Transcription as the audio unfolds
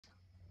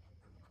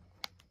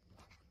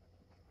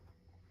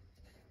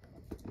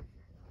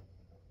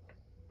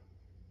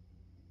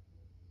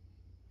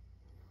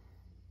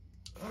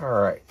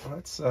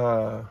let's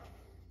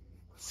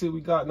see what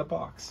we got in the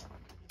box.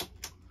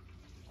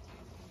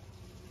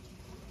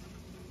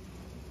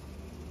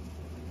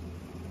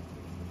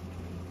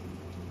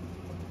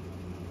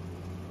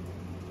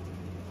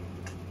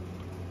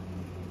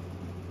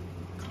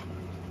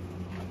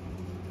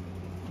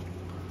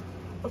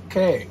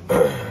 Okay,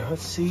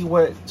 let's see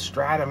what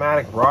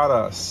Stratomatic brought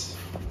us.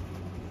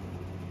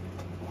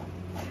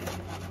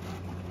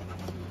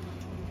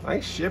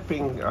 Nice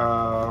shipping.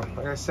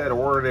 Like I said,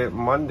 ordered it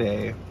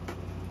Monday.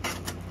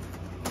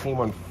 Came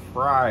on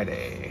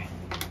Friday.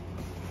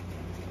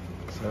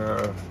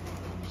 So,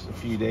 just a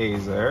few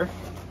days there.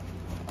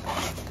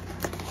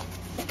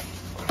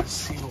 Let's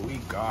see what we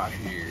got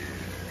here.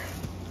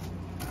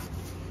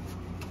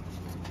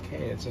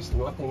 Okay, it's just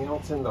nothing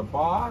else in the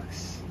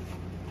box.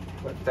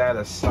 Put that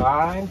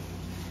aside.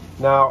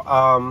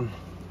 Now,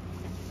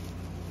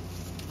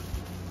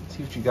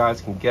 see what you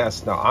guys can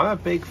guess. Now, I'm a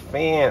big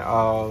fan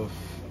of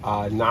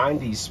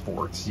 90s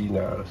sports, you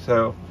know.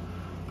 So,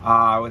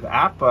 with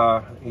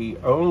APBA, the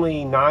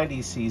only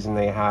 90s season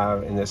they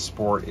have in this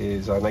sport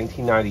is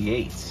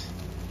 1998.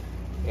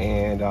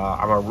 And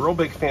I'm a real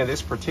big fan of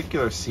this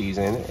particular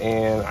season.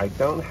 And I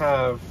do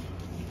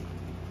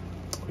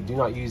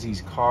not use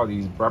these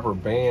rubber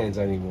bands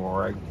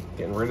anymore. I'm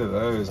getting rid of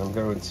those. I'm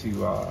going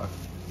to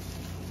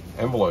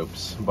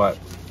envelopes. But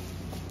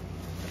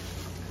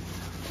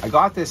I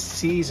got this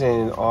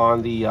season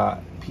on the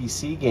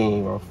PC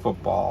game of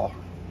football,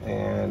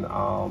 and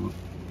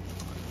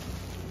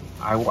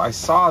I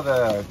saw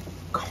the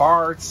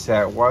card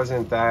set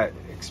wasn't that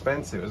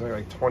expensive. It was only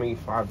like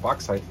 25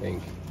 bucks, I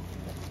think.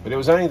 But it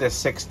was only the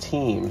 6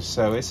 teams.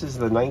 So this is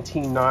the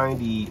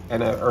 1990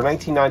 or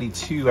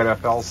 1992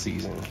 NFL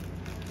season.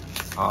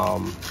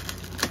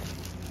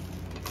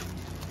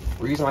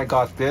 The reason I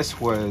got this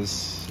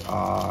was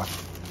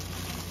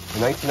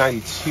in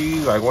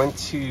 1992 I went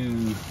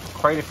to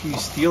quite a few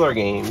Steeler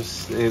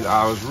games, and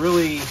I was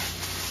really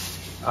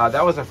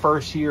that was the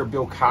first year of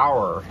Bill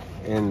Cowher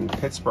in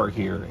Pittsburgh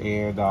here,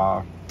 and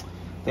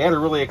they had a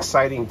really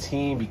exciting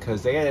team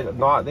because they had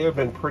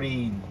been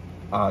pretty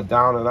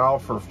down and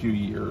out for a few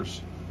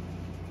years,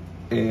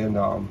 and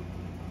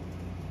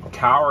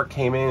Cowher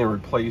came in and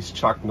replaced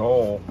Chuck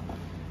Noll.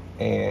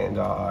 And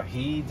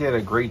he did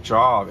a great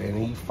job, and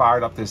he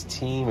fired up this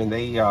team, and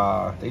they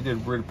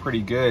did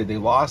pretty good. They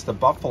lost to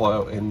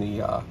Buffalo in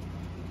the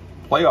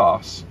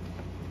playoffs,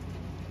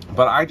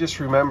 but I just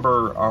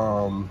remember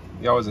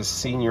I was a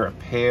senior at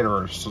Pitt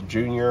or a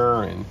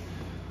junior, and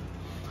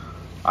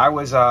I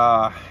was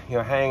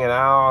hanging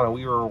out, and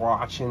we were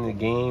watching the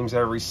games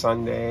every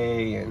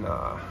Sunday, and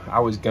I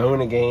was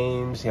going to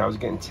games. I was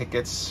getting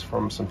tickets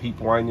from some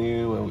people I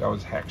knew, and I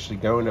was actually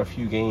going to a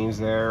few games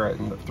there at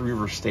the Three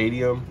River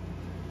Stadium.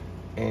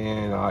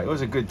 And it was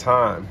a good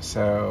time.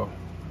 So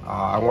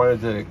I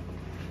wanted to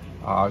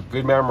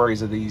good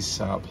memories of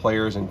these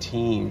players and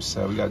teams.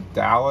 So we got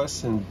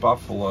Dallas and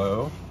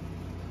Buffalo.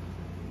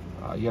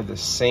 You had the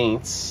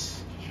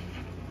Saints.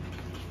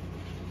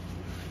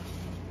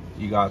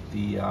 You got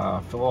the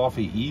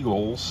Philadelphia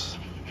Eagles.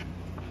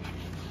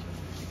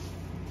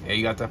 Yeah,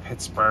 you got the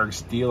Pittsburgh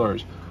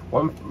Steelers.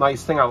 One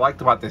nice thing I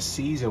liked about this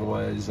season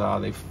was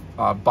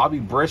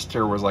Bobby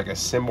Brister was like a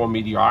symbol of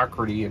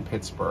mediocrity in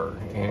Pittsburgh,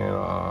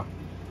 and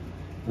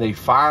they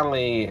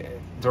finally,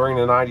 during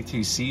the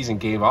 92 season,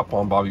 gave up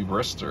on Bobby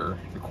Brister,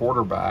 the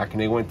quarterback, and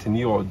they went to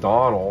Neil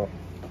O'Donnell,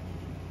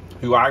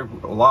 who I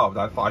loved.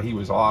 I thought he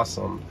was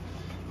awesome.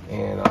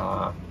 And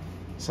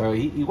so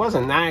he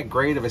wasn't that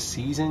great of a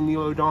season,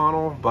 Neil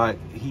O'Donnell, but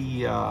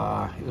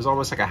it was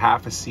almost like a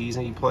half a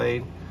season he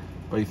played.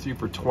 But he threw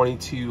for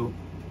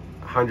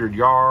 2,200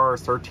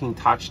 yards, 13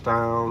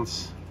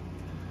 touchdowns.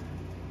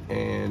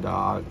 And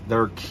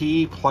their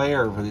key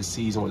player for this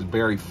season was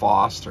Barry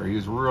Foster. He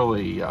was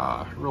really,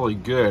 really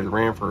good.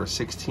 Ran for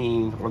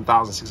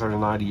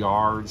 1,690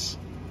 yards.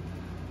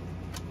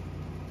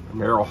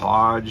 Merrill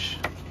Hodge.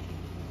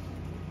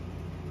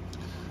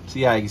 So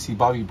yeah, you can see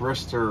Bobby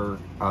Brister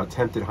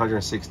attempted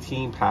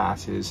 116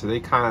 passes. So they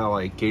kind of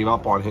like gave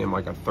up on him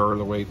like a third of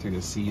the way through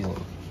the season.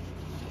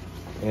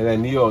 And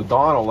then Neil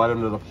O'Donnell led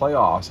him to the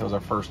playoffs. It was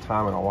our first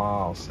time in a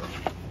while, so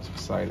it's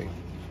exciting.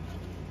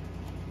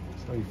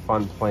 Be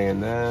fun playing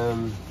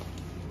them.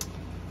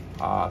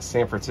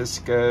 San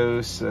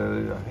Francisco,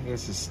 so I think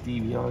this is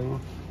Steve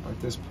Young at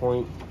this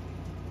point.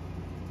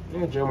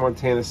 Yeah, Joe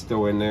Montana's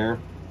still in there.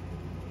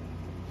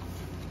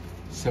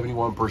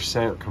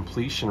 71%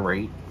 completion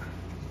rate.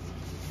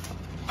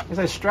 As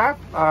I strap,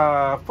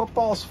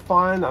 football's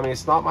fun. I mean,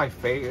 it's not my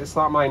favorite. It's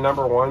not my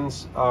number one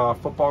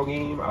football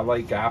game. I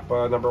like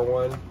APBA number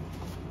one.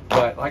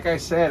 But like I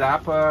said,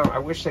 APBA, I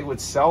wish they would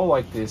sell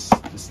like this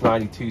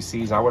 92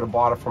 season. I would have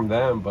bought it from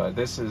them, but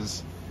this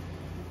is,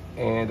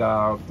 and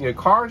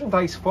cards and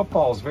dice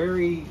football is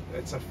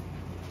it's a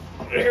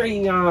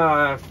very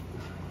odd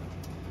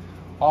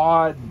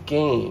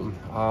game.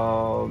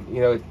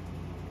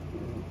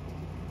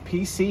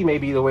 PC may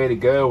be the way to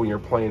go when you're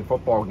playing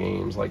football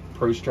games like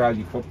Pro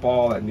Strategy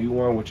Football, that new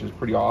one, which is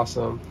pretty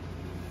awesome.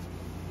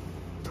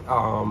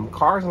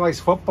 Cards and Dice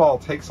football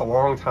takes a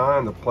long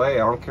time to play.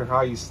 I don't care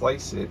how you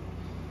slice it.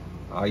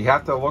 You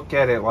have to look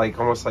at it like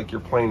almost like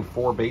you're playing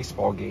 4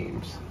 baseball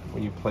games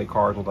when you play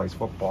Cards and Dice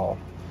football.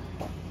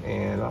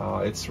 And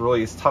it's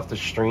tough to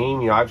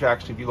stream. You know, I've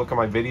actually, if you look at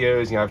my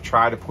videos, you know, I've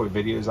tried to put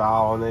videos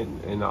out on it,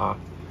 and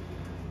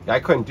I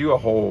couldn't do a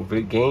whole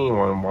game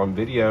on one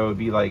video. It'd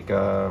be like you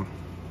know,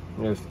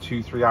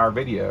 2-3 hour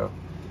video.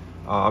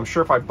 I'm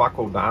sure if I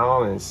buckle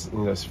down and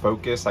just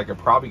focus, I could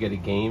probably get a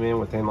game in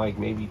within like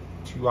maybe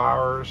 2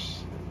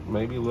 hours,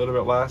 maybe a little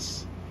bit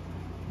less.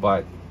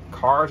 But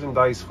Cards and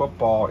Dice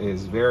football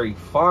is very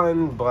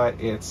fun, but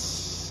it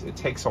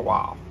takes a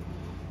while.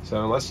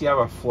 So unless you have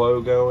a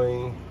flow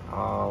going,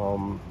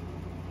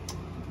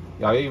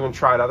 yeah, I even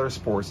tried other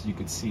sports. You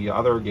could see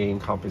other game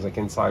companies like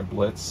Inside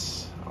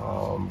Blitz,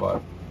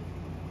 but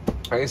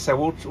like I said,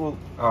 we're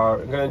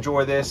gonna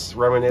enjoy this,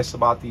 reminisce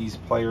about these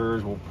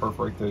players, we'll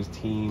perforate those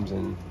teams,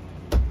 and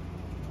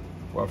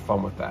we'll have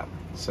fun with that.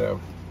 So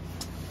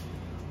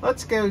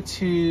let's go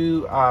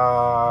to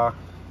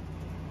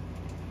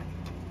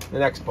the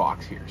next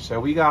box here. So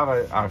we got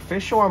an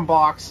official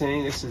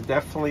unboxing. This is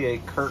definitely a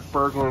Kirk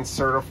Berglund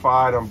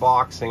certified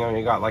unboxing. I mean,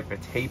 you got like the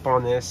tape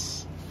on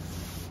this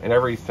and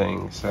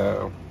everything.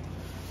 So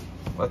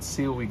let's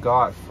see what we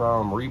got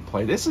from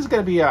Replay. This is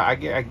going to be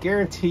I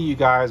guarantee you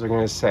guys are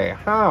going to say,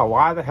 huh,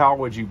 why the hell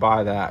would you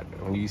buy that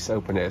when you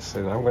open this?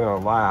 And I'm going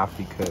to laugh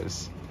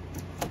because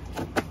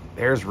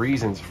there's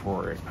reasons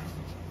for it.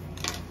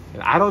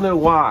 And I don't know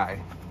why.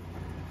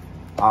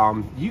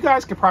 You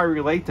guys could probably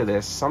relate to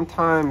this.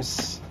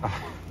 Sometimes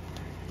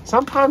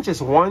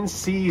just one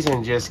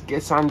season just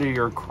gets under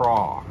your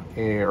craw,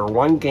 or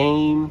one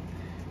game,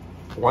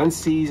 one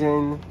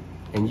season,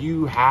 and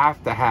you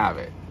have to have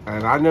it.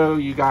 And I know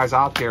you guys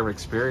out there have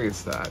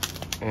experienced that.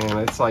 And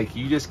it's like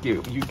you get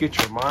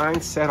your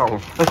mind set on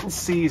one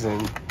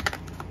season,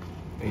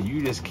 and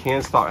you just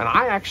can't stop. And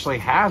I actually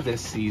have this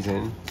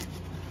season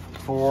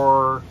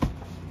for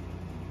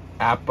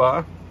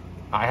Appa.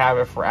 I have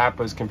it for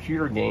Appa's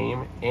computer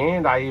game,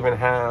 and I even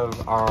have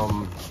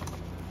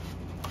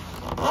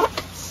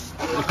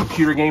the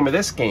computer game of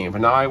this game.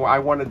 But now I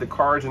wanted the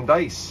Cards and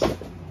Dice.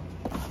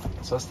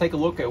 So let's take a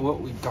look at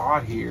what we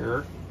got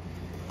here.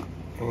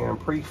 And I'm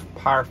pretty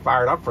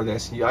fired up for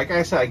this. Like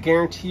I said, I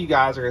guarantee you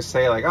guys are gonna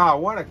say like, "Oh,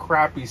 what a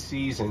crappy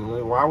season!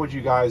 Why would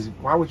you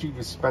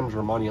spend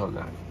your money on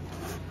that?"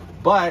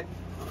 But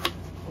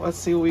let's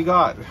see what we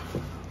got.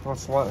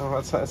 Let's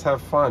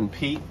have fun.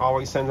 Pete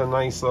always sends a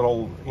nice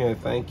little,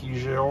 thank you,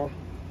 Jill.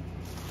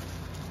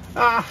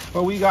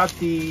 But we got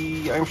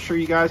the, I'm sure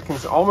you guys can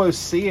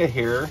almost see it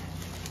here.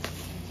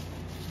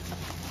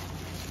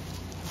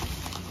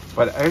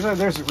 But I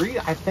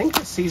think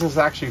this season's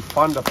actually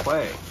fun to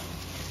play.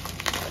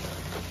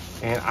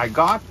 And I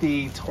got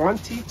the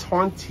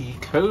 2020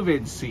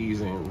 COVID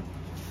season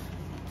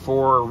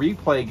for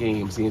Replay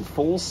games, the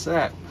full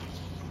set.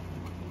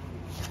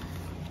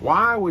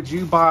 Why would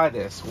you buy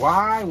this?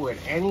 Why would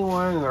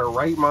anyone in their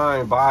right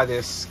mind buy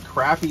this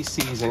crappy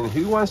season?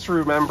 Who wants to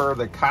remember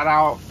the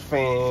cutout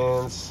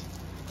fans,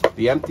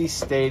 the empty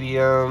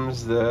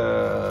stadiums,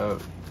 the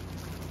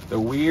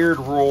weird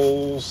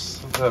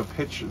rules,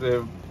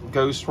 the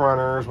ghost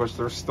runners, which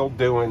they're still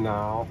doing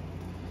now?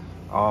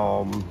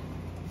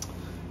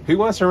 Who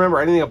wants to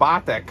remember anything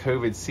about that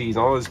COVID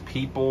season? All those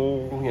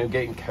people,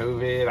 getting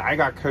COVID. I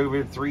got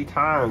COVID 3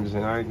 times,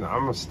 and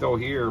I'm still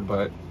here,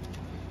 but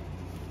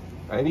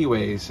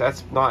anyways,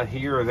 that's not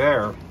here or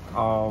there.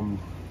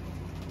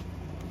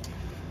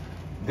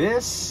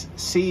 This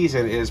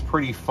season is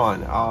pretty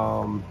fun.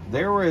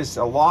 There was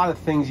a lot of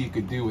things you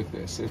could do with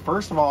this.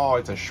 First of all,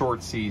 it's a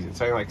short season.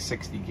 It's only like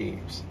 60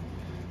 games.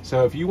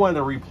 So if you wanted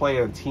to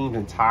replay a team's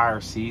entire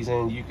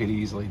season, you could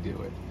easily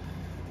do it.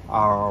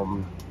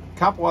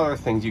 Couple other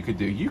things you could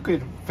do. You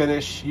could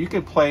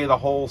play the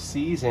whole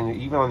season,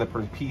 even on the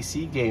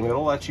PC game.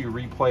 It'll let you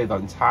replay the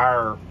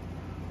entire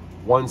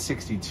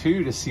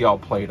 162 to see how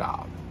it played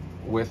out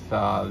with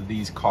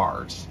these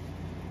cards.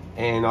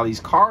 And now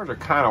these cards are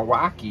kind of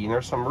wacky, and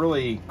there's some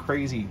really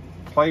crazy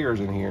players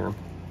in here.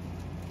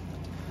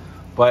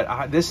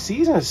 But this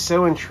season is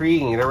so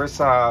intriguing. There was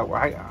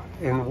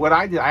what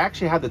I did, I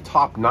actually had the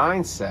top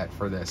 9 set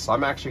for this. So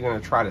I'm actually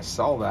going to try to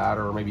sell that,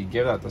 or maybe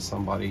give that to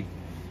somebody.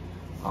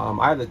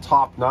 I had the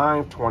top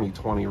 9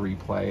 2020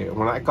 replay.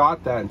 When I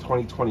got that in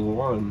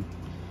 2021,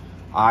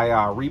 I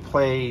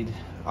replayed.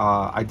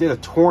 I did a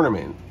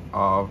tournament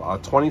of a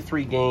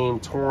 23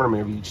 game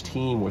tournament of each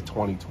team with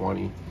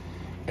 2020,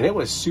 and it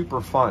was super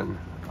fun.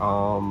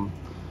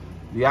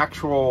 The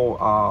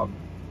actual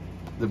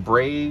the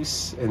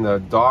Braves and the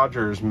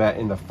Dodgers met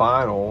in the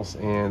finals,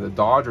 and the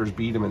Dodgers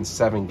beat them in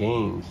 7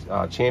 games,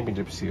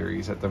 championship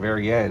series at the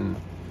very end.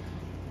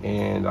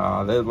 And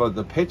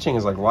the pitching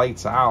is like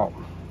lights out.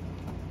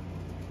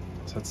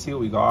 So let's see what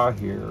we got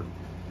here.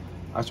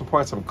 I just want to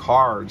point out some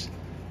cards.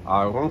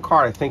 One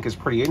card I think is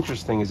pretty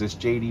interesting is this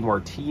JD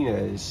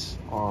Martinez,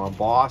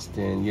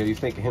 Boston. You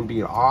think of him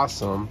being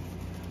awesome,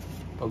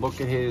 but look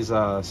at his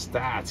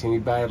stats. He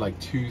batted like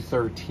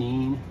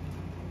 .213.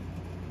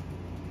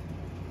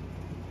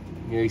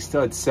 You know, he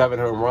still had 7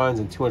 home runs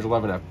and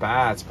 211 at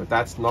bats, but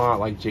that's not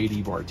like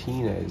JD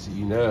Martinez,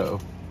 you know.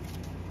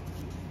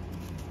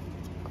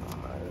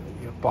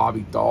 You have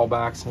Bobby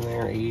Dahlback's in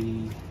there,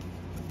 80.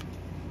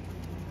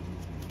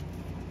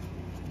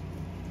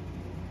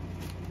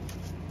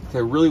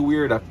 They're really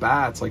weird at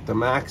bats. Like the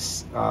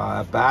max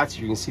at bats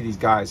you can see these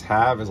guys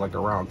have is like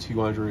around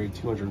 200,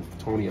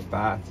 220 at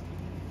bats.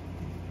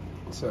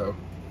 So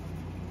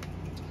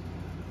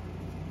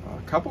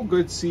a couple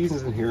good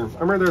seasons in here. I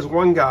remember there's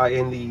one guy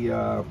in the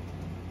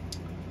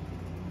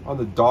on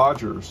the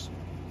Dodgers.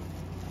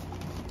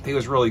 He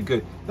was really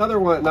good. Another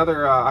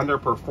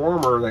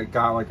underperformer that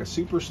got like a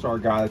superstar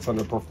guy that's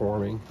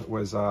underperforming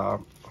was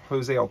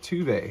Jose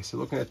Altuve. So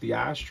looking at the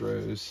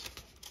Astros,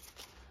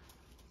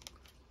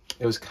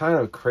 it was kind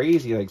of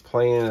crazy, like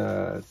playing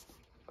a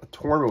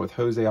tournament with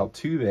Jose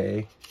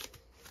Altuve.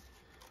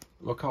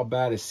 Look how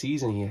bad a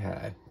season he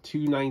had.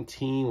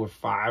 219 with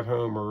 5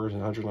 homers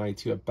and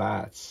 192 at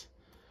bats.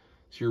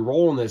 So you're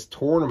rolling this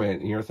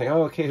tournament and you're thinking,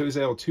 oh, okay, Jose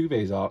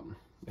Altuve's up.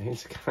 And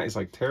this guy's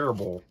like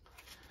terrible.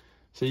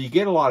 So you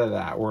get a lot of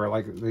that where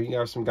like you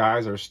have some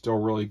guys that are still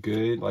really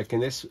good. Like in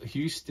this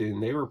Houston,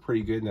 they were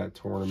pretty good in that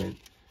tournament.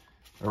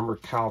 I remember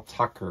Kyle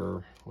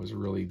Tucker was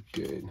really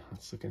good.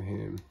 Let's look at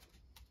him.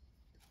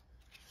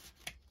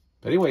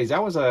 But anyways,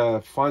 that was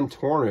a fun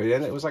tournament,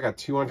 and it was like a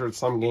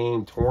 200-some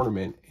game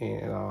tournament,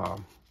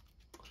 and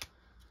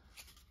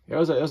it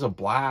was a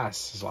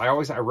blast. So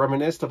I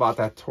reminisced about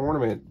that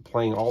tournament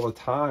playing all the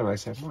time. I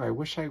said, boy, I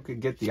wish I could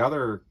get the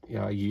other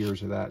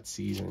years of that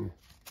season.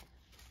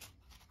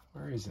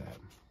 Where is that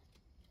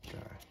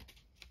guy?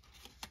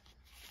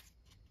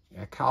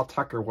 Yeah, Kyle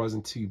Tucker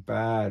wasn't too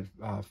bad.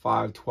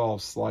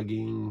 512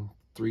 slugging,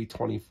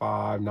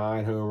 325,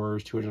 9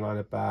 homers, 209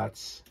 at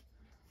bats.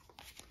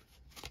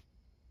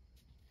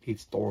 8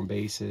 stolen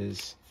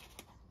bases.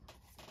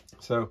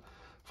 So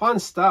fun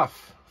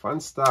stuff.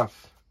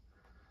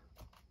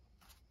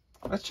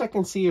 Let's check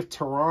and see if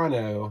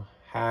Toronto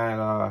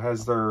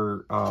has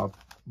their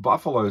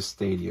Buffalo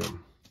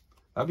Stadium.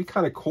 That'd be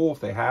kind of cool if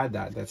they had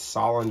that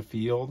Solon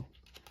Field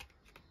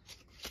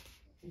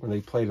when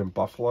they played in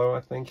Buffalo,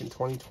 I think, in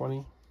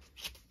 2020.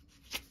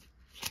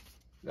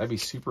 That'd be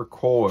super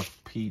cool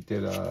if Pete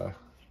did a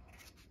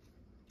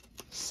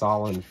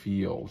Solon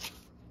Field.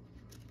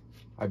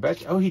 I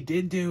bet you, oh, he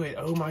did do it.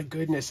 Oh my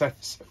goodness,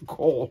 that's so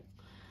cool.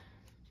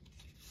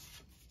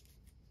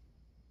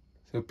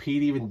 So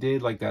Pete even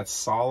did like that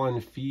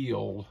Solon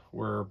Field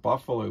where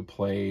Buffalo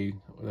played,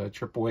 the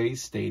AAA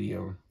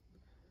stadium,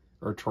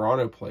 or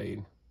Toronto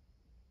played.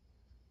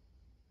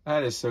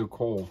 That is so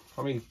cool.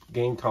 How many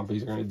game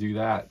companies are going to do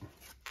that?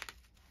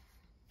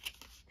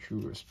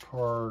 Truist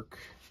Park.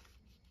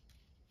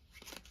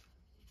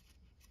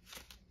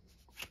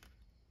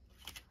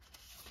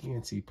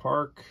 PNC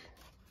Park.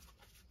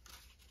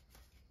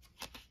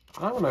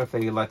 I don't know if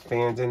they let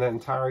fans in that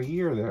entire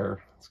year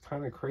there. It's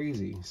kind of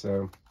crazy.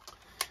 So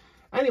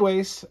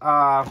anyways,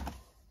 that's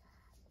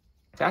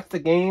the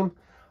game.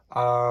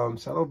 So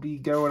it'll be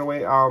going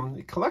away.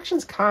 The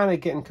collection's kind of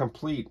getting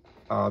complete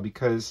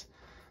because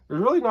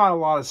there's really not a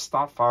lot of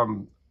stuff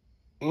I'm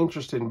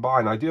interested in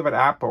buying. I do have an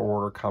Apple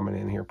order coming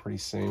in here pretty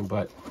soon,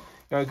 but you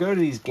know, I go to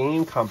these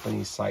game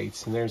company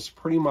sites and there's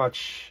pretty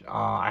much,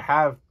 I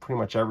have pretty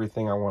much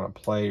everything I want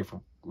to play for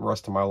the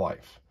rest of my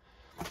life.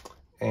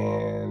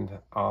 And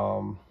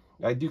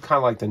I do kind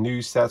of like the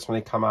new sets when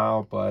they come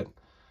out, but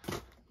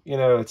you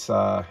know, it's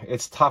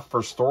tough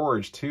for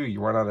storage too.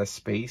 You run out of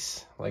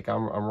space. Like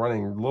I'm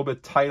running a little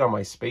bit tight on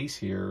my space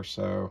here,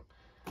 so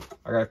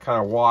I gotta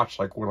kind of watch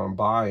like what I'm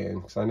buying,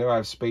 because I know I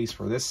have space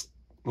for this,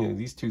 you know,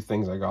 these 2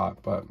 things I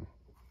got, but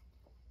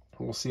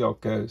we'll see how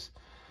it goes.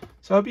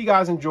 So I hope you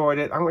guys enjoyed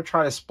it. I'm gonna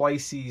try to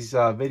splice these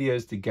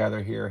videos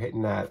together here,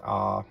 hitting that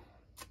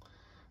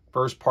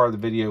first part of the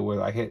video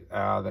where I hit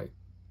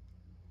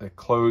the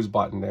close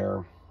button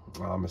there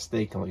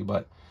mistakenly,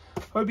 but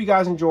hope you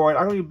guys enjoyed.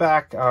 I'm gonna be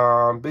back.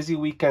 Busy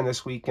weekend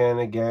this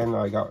weekend again.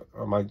 I got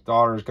my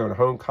daughter's going to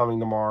homecoming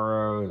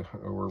tomorrow.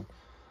 We're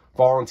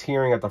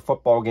volunteering at the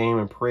football game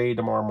and parade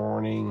tomorrow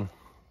morning,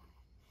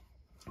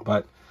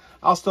 but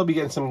I'll still be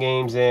getting some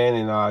games in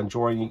and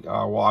enjoying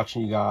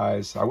watching you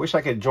guys. I wish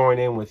I could join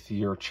in with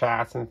your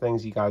chats and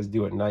things you guys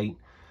do at night.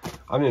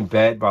 I'm in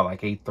bed by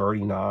like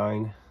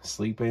 8:39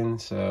 sleeping,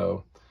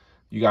 so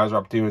you guys are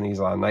up doing these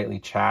nightly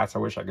chats. I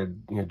wish I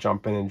could, you know,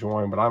 jump in and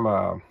join, but I'm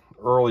a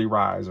early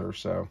riser.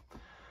 So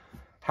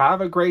have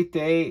a great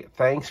day.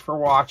 Thanks for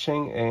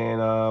watching, and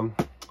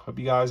hope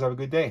you guys have a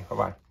good day.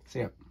 Bye-bye.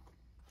 See ya.